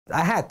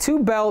I had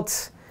 2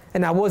 belts,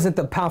 and I wasn't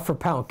the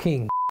pound-for-pound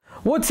king.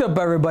 What's up,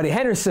 everybody?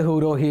 Henry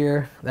Cejudo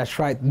here. That's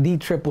right, the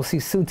Triple C,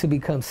 soon to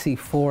become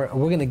C4.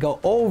 We're gonna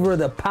go over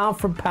the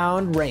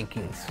pound-for-pound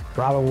rankings.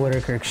 Robert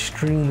Whittaker,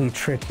 extremely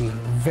tricky,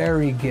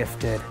 very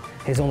gifted.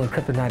 His only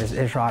kryptonite is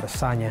Israel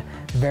Adesanya.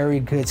 Very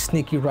good,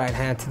 sneaky right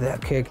hand to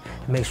that kick.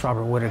 It makes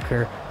Robert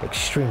Whittaker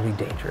extremely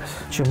dangerous.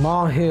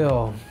 Jamal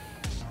Hill,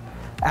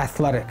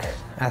 athletic,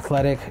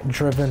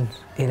 driven.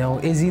 You know,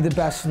 is he the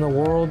best in the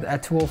world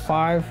at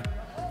 205?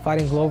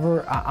 Fighting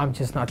Glover? I'm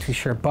just not too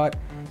sure, but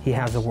he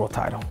has the world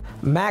title.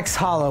 Max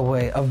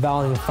Holloway, a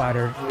volume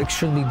fighter,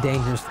 extremely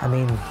dangerous. I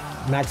mean,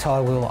 Max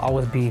Holloway will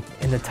always be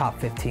in the top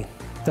 15.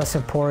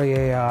 Dustin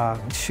Poirier,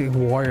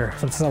 warrior.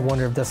 Sometimes I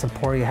wonder if Dustin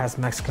Poirier has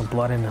Mexican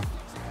blood in him,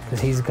 because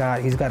he's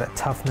got a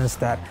toughness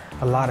that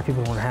a lot of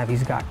people won't have.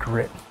 He's got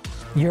grit.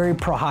 Yuri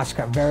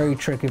Prochazka, very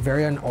tricky,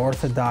 very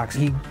unorthodox.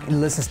 He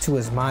listens to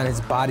his mind, his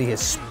body,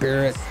 his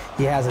spirit.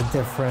 He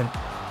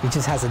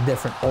just has a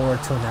different aura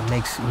to him that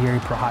makes Yuri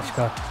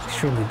Prochazka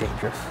extremely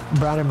dangerous.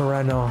 Brandon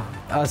Moreno,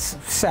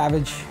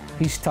 savage.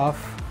 He's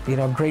tough. You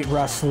know, great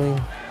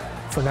wrestling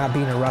for not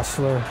being a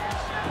wrestler.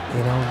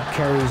 You know,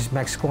 carries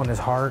Mexico in his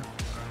heart.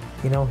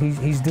 You know,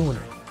 he's doing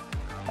it.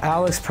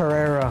 Alex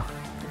Pereira,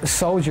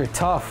 soldier,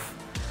 tough.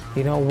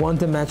 You know,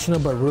 one-dimensional,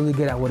 but really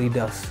good at what he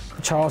does.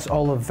 Charles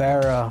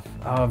Oliveira,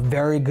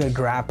 very good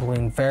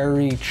grappling,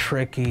 very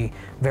tricky,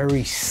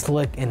 very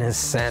slick in his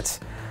sense.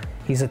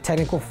 He's a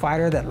technical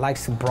fighter that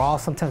likes to brawl.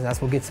 Sometimes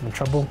that's what gets him in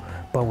trouble,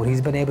 but what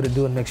he's been able to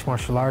do in mixed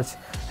martial arts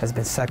has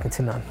been second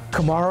to none.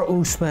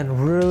 Kamaru Usman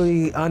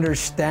really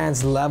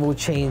understands level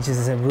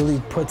changes and really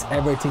puts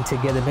everything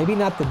together. Maybe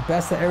not the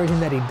best at everything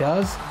that he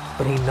does,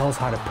 but he knows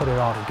how to put it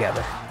all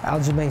together.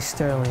 Aljamain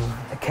Sterling,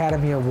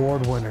 Academy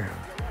Award winner,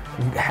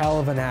 hell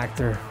of an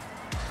actor.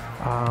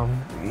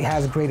 He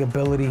has great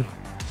ability.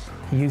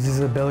 He uses his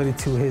ability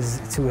to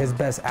his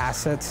best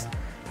assets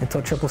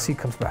until Triple C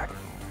comes back.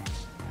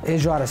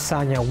 Israel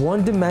Adesanya,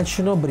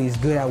 one-dimensional, but he's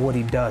good at what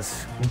he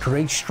does.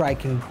 Great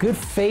striking, good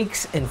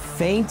fakes and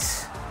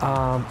feints,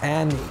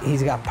 and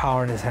he's got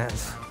power in his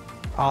hands.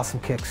 Awesome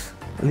kicks.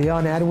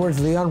 Leon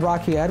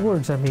Rocky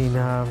Edwards, I mean,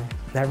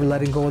 never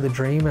letting go of the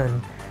dream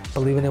and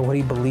believing in what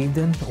he believed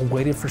in,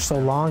 waited for so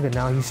long, and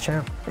now he's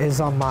champ.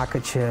 Islam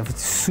Makhachev,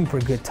 super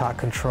good top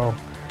control.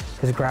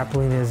 His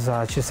grappling is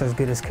just as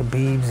good as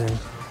Khabib's, and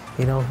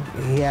you know,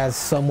 he has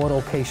somewhat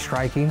okay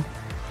striking,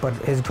 but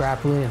his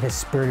grappling and his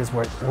spirit is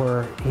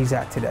where he's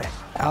at today.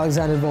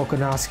 Alexander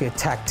Volkanovski, a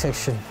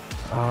tactician,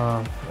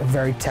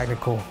 very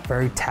technical,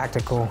 very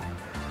tactical.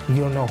 You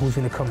don't know who's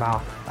gonna come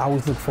out. I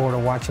always look forward to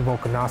watching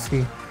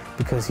Volkanovski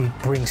because he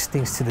brings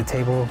things to the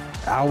table.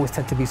 I always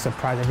tend to be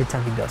surprised every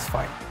time he does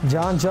fight.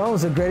 Jon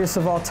Jones, the greatest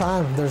of all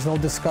time. There's no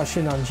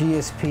discussion on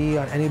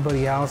GSP, on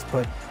anybody else,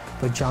 but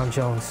Jon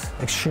Jones,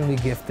 extremely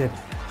gifted,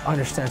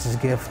 understands his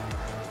gift,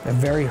 and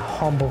very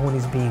humble when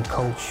he's being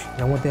coached.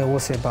 And one thing I will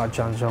say about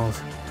Jon Jones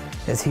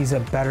is he's a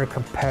better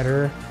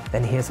competitor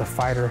than he is a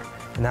fighter,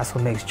 and that's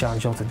what makes Jon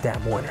Jones a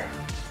damn winner.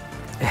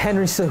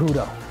 Henry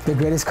Cejudo, the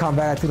greatest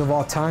combat athlete of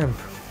all time.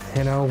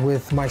 You know,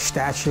 with my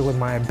stature, with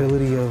my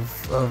ability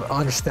of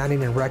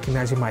understanding and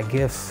recognizing my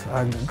gifts,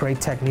 great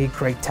technique,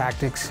 great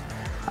tactics.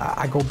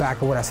 I go back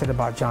to what I said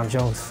about Jon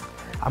Jones.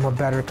 I'm a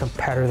better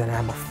competitor than I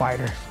am a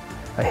fighter,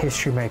 a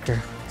history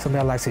maker,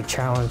 somebody that likes to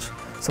challenge,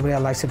 somebody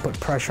that likes to put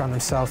pressure on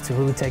themselves to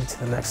really take it to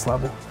the next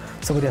level,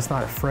 somebody that's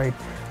not afraid,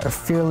 a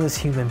fearless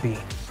human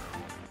being.